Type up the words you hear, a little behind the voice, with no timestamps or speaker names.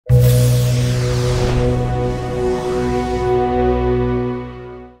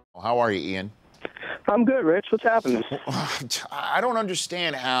are you, Ian? I'm good, Rich. What's happening? I don't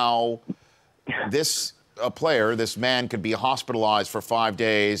understand how this player, this man, could be hospitalized for 5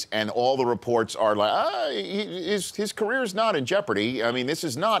 days, and all the reports are like, his career is not in jeopardy. I mean, this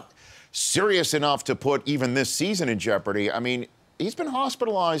is not serious enough to put even this season in jeopardy. I mean, he's been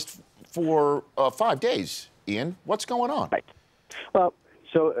hospitalized for 5 days. Ian, what's going on? Right. Well,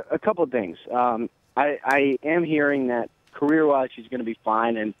 so a couple of things. I am hearing that career-wise he's going to be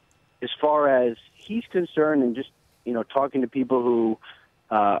fine, and as far as he's concerned, and just talking to people who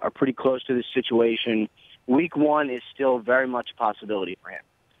are pretty close to this situation, week 1 is still very much a possibility for him.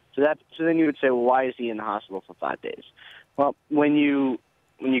 So then you would say, well, why is he in the hospital for 5 days? Well, when you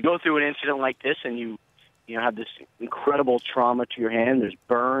go through an incident like this and you have this incredible trauma to your hand, there's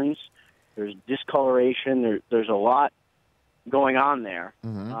burns, there's discoloration, there's a lot going on there.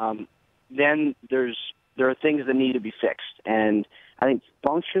 Mm-hmm. Then there are things that need to be fixed, and I think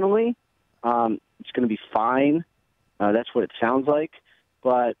functionally it's going to be fine. That's what it sounds like,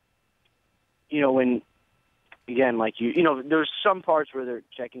 but when again, like there's some parts where they're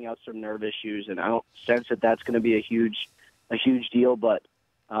checking out some nerve issues, and I don't sense that that's going to be a huge deal. But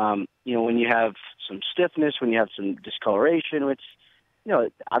when you have some stiffness, when you have some discoloration, which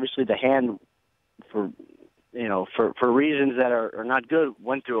obviously the hand for reasons that are not good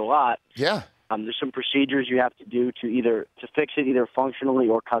went through a lot. Yeah. There's some procedures you have to do to fix it either functionally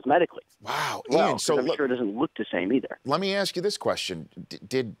or cosmetically. Wow, well, Ian, so I'm sure it doesn't look the same either. Let me ask you this question: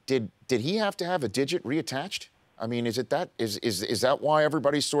 Did he have to have a digit reattached? I mean, is that why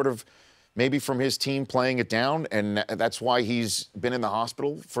everybody's sort of maybe from his team playing it down, and that's why he's been in the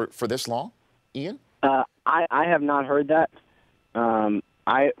hospital for this long? Ian, I have not heard that.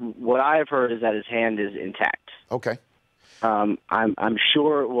 What I have heard is that his hand is intact. Okay. I'm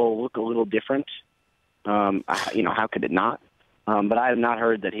sure it will look a little different. How could it not? But I have not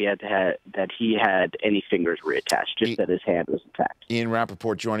heard that he had any fingers reattached. Just that his hand was intact. Ian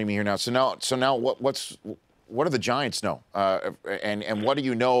Rapoport joining me here now. So now, what do the Giants know? And what do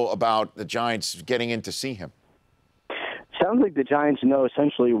you know about the Giants getting in to see him? Sounds like the Giants know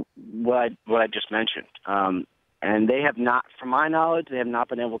essentially what I just mentioned. And they have not, from my knowledge, they have not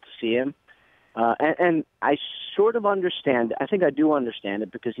been able to see him. And I sort of understand. I think I do understand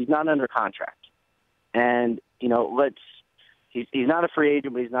it because he's not under contract. And, he's not a free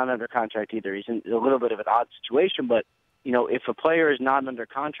agent, but he's not under contract either. He's in a little bit of an odd situation. But, if a player is not under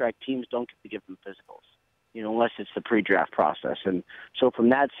contract, teams don't get to give them physicals, unless it's the pre-draft process. And so from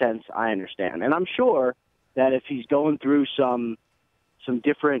that sense, I understand. And I'm sure that if he's going through some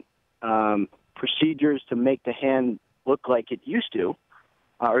different procedures to make the hand look like it used to,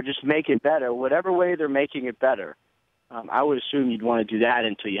 or just make it better, whatever way they're making it better, I would assume you'd want to do that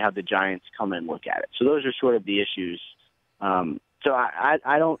until you have the Giants come and look at it. So those are sort of the issues. So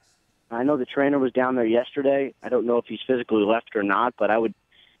I know the trainer was down there yesterday. I don't know if he's physically left or not, but I would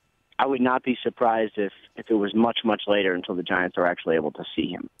not be surprised if it was much, much later until the Giants are actually able to see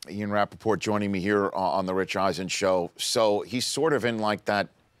him. Ian Rapoport joining me here on the Rich Eisen Show. So he's sort of in like that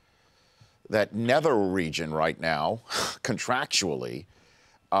nether region right now, contractually.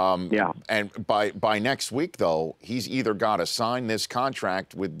 Yeah. And by next week, though, he's either got to sign this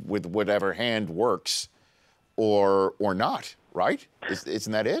contract with whatever hand works, or not, right?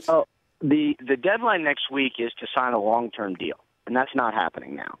 Isn't that it? Oh, the deadline next week is to sign a long-term deal, and that's not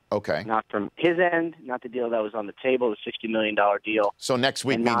happening now. Okay. Not from his end, not the deal that was on the table, the $60 million deal. So next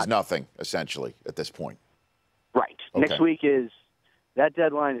week means nothing, essentially, at this point. Right. Okay. Next week that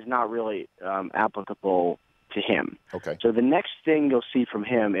deadline is not really applicable to him. Okay. So the next thing you'll see from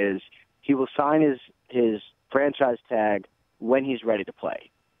him is he will sign his franchise tag when he's ready to play.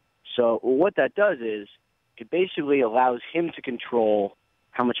 So what that does is it basically allows him to control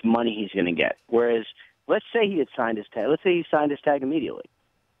how much money he's going to get. Whereas, let's say he had signed his tag. Let's say he signed his tag immediately.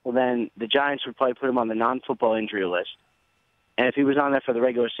 Well, then the Giants would probably put him on the non-football injury list. And if he was on there for the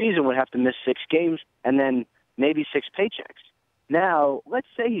regular season, would have to miss 6 games and then maybe 6 paychecks. Now, let's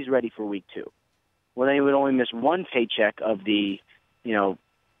say he's ready for week 2. Well, then he would only miss 1 paycheck of the,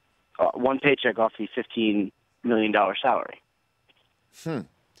 1 paycheck off the $15 million salary.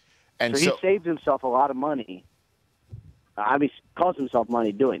 And so he saved himself a lot of money. I mean, cost himself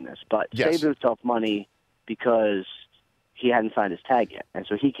money doing this, but saved himself money because he hadn't signed his tag yet, and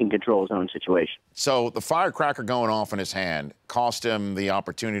so he can control his own situation. So the firecracker going off in his hand cost him the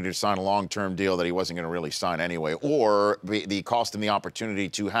opportunity to sign a long-term deal that he wasn't going to really sign anyway, or the cost him the opportunity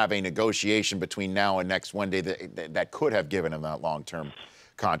to have a negotiation between now and next Wednesday that could have given him that long-term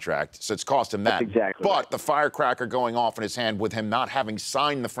contract. So it's cost him that. That's exactly but right. the firecracker going off in his hand with him not having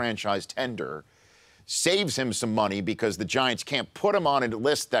signed the franchise tender saves him some money because the Giants can't put him on a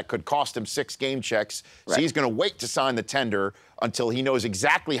list that could cost him 6 game checks. Right. So he's going to wait to sign the tender until he knows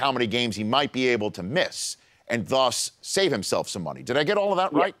exactly how many games he might be able to miss and thus save himself some money. Did I get all of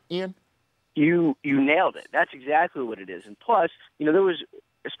that right, Ian? You nailed it. That's exactly what it is. And plus, there was,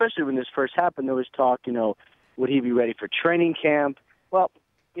 especially when this first happened, there was talk, would he be ready for training camp? Well,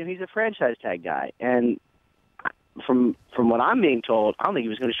 he's a franchise tag guy. And from what I'm being told, I don't think he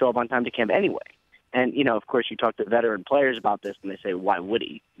was going to show up on time to camp anyway. And, of course, you talk to veteran players about this, and they say, why would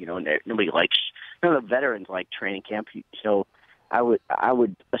he? And none of the veterans like training camp. So I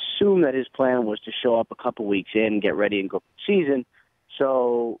would assume that his plan was to show up a couple weeks in, get ready, and go for the season.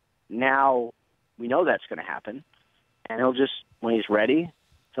 So now we know that's going to happen. And he'll just, when he's ready,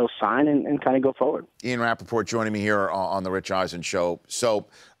 he'll sign and kind of go forward. Ian Rapoport joining me here on the Rich Eisen Show. So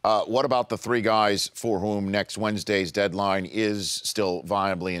what about the 3 guys for whom next Wednesday's deadline is still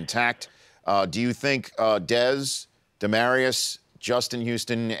viably intact? Do you think Dez, Demarius, Justin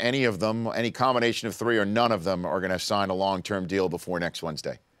Houston, any of them, any combination of 3 or none of them are going to sign a long-term deal before next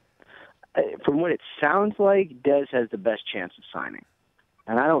Wednesday? From what it sounds like, Dez has the best chance of signing.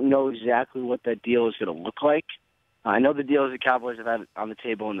 And I don't know exactly what that deal is going to look like. I know the deals the Cowboys have had on the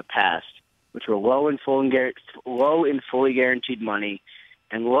table in the past, which were low in fully guaranteed money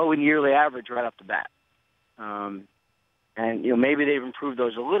and low in yearly average right off the bat. And maybe they've improved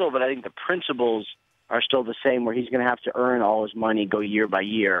those a little, but I think the principles are still the same, where he's going to have to earn all his money, go year by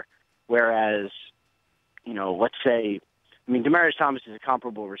year. Whereas, let's say, Demaryius Thomas is a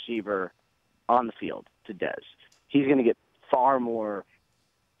comparable receiver on the field to Dez. He's going to get far more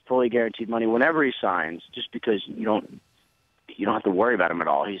fully guaranteed money whenever he signs, just because you don't have to worry about him at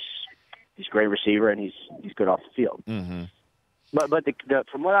all. He's a great receiver and he's good off the field. Mm-hmm. But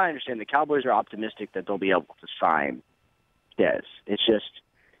from what I understand, the Cowboys are optimistic that they'll be able to sign Dez. It's just,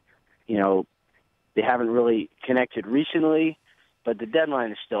 they haven't really connected recently, but the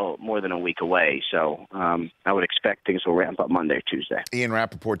deadline is still more than a week away. So I would expect things will ramp up Monday, Tuesday. Ian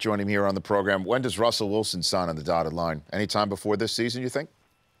Rapoport joining me here on the program. When does Russell Wilson sign on the dotted line? Anytime before this season, you think?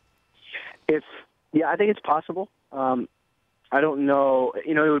 I think it's possible. I don't know.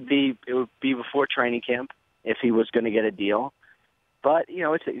 It would be before training camp if he was going to get a deal. But,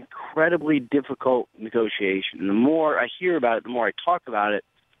 it's an incredibly difficult negotiation. And the more I hear about it, the more I talk about it,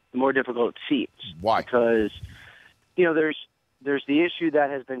 the more difficult it seems. Why? Because, there's the issue that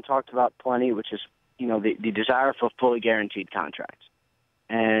has been talked about plenty, which is, the desire for fully guaranteed contracts.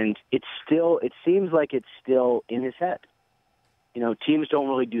 And it seems like it's still in his head. Teams don't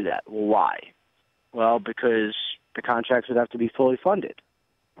really do that. Well, why? Well, because the contracts would have to be fully funded.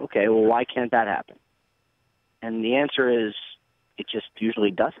 Okay, well, why can't that happen? And the answer is it just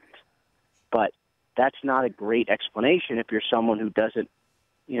usually doesn't. But that's not a great explanation if you're someone who doesn't,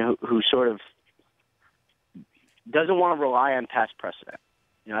 who sort of doesn't want to rely on past precedent.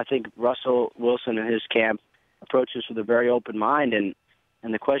 I think Russell Wilson and his camp approach this with a very open mind, and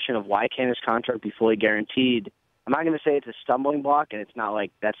the question of why can't his contract be fully guaranteed, I'm not going to say it's a stumbling block, and it's not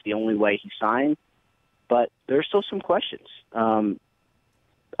like that's the only way he signed, but there's still some questions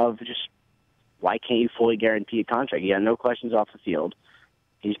of just why can't you fully guarantee a contract? He had no questions off the field.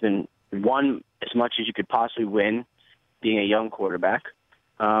 He's been won as much as you could possibly win being a young quarterback.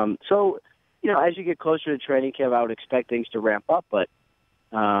 So, as you get closer to training camp, I would expect things to ramp up, but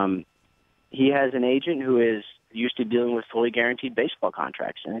he has an agent who is used to dealing with fully guaranteed baseball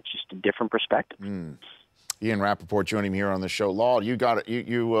contracts, and it's just a different perspective. Ian Rapoport joining me here on the show. Law, you got it.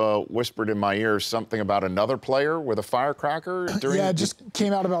 You whispered in my ear something about another player with a firecracker. Yeah, it just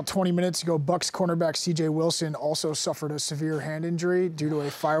came out about 20 minutes ago. Bucks cornerback C.J. Wilson also suffered a severe hand injury due to a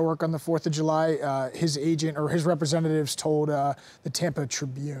firework on the 4th of July. His agent or his representatives told the Tampa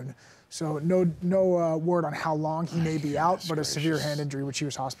Tribune. So no word on how long he may be out, but a severe hand injury, which he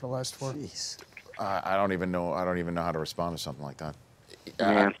was hospitalized for. Jeez. I don't even know how to respond to something like that.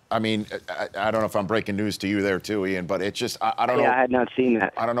 Yeah. I don't know if I'm breaking news to you there too, Ian, but it's just I don't know. Yeah, I had not seen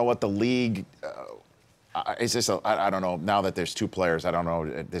that. I don't know what the league. It's just I don't know. Now that there's 2 players, I don't know.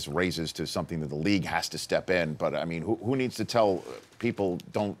 This raises to something that the league has to step in. But who needs to tell people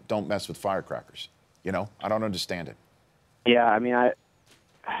don't mess with firecrackers? I don't understand it. Yeah,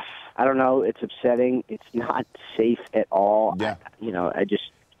 I don't know. It's upsetting. It's not safe at all. Yeah. I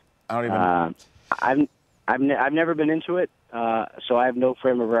don't even. I've never been into it, so I have no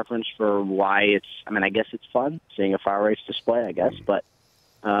frame of reference for why it's. I guess it's fun seeing a fire race display. I guess, but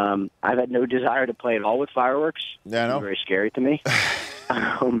I've had no desire to play at all with fireworks. Yeah, I know. It's very scary to me.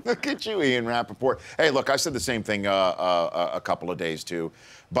 Look at you, Ian Rapoport. Hey, look, I said the same thing a couple of days too,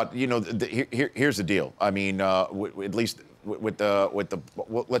 but here's the deal. At least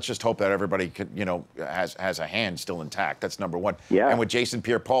well, let's just hope that everybody could, has a hand still intact. That's number one. Yeah. And with Jason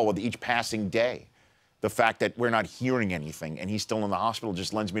Pierre-Paul, with each passing day, the fact that we're not hearing anything and he's still in the hospital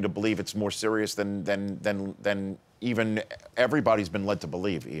just lends me to believe it's more serious than even everybody's been led to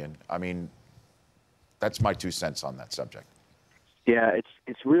believe, Ian. I mean, that's my 2 cents on that subject. Yeah,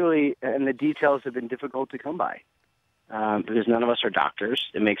 it's really, and the details have been difficult to come by because none of us are doctors.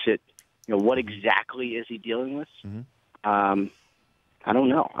 It makes it, what exactly is he dealing with? Mm-hmm. I don't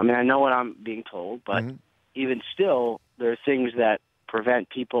know. I mean, I know what I'm being told, but even still, there are things that prevent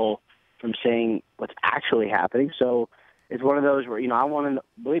people from saying what's actually happening. So it's one of those where, I want to,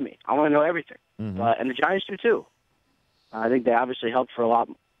 believe me, I want to know everything. And the Giants do too. I think they obviously helped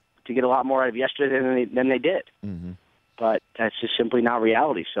to get a lot more out of yesterday than they did. But that's just simply not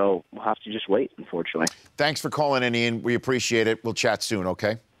reality. So we'll have to just wait, unfortunately. Thanks for calling in, Ian. We appreciate it. We'll chat soon,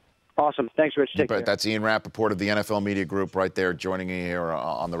 okay? Awesome. Thanks, Rich. Take care. That's Ian Rapoport of the NFL Media Group right there joining me here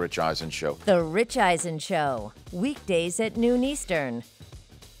on The Rich Eisen Show. The Rich Eisen Show, weekdays at noon Eastern.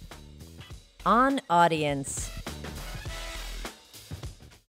 On Audience.